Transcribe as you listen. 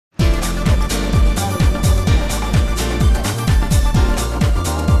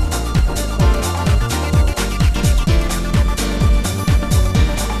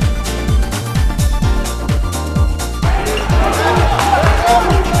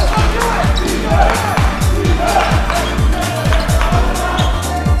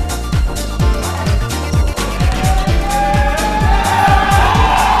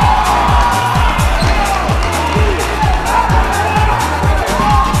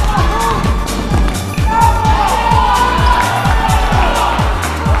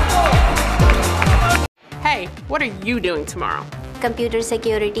you doing tomorrow? Computer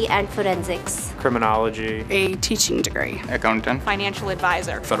security and forensics. Criminology. A teaching degree. Accountant. Financial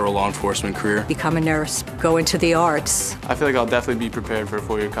advisor. Federal law enforcement career. Become a nurse. Go into the arts. I feel like I'll definitely be prepared for a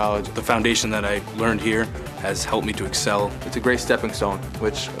four-year college. The foundation that I learned here has helped me to excel. It's a great stepping stone,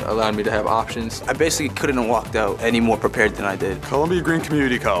 which allowed me to have options. I basically couldn't have walked out any more prepared than I did. Columbia-Greene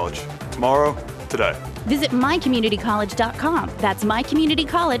Community College. Tomorrow, today. Visit mycommunitycollege.com. That's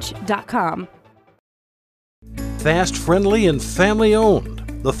mycommunitycollege.com. Fast, friendly, and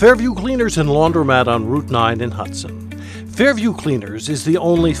family-owned. The Fairview Cleaners and Laundromat on Route 9 in Hudson. Fairview Cleaners is the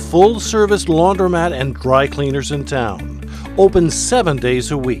only full-service laundromat and dry cleaners in town. Open 7 days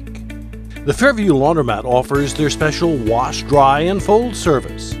a week. The Fairview Laundromat offers their special wash, dry, and fold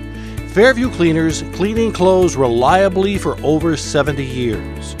service. Fairview Cleaners, cleaning clothes reliably for over 70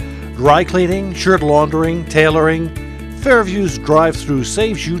 years. Dry cleaning, shirt laundering, tailoring. Fairview's drive-thru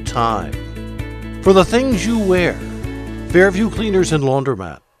saves you time. For the things you wear, Fairview Cleaners and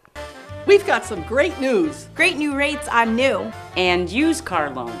Laundromat. We've got some great news. Great new rates on new and used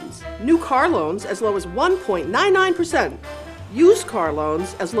car loans. New car loans as low as 1.99%. Used car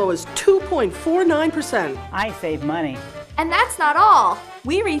loans as low as 2.49%. I save money. And that's not all.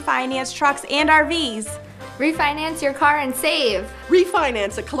 We refinance trucks and RVs. Refinance your car and save.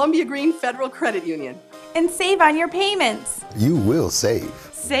 Refinance at Columbia-Greene Federal Credit Union. And save on your payments. You will save.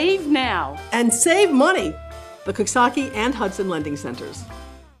 Save now. And save money. The Coxsackie and Hudson Lending Centers.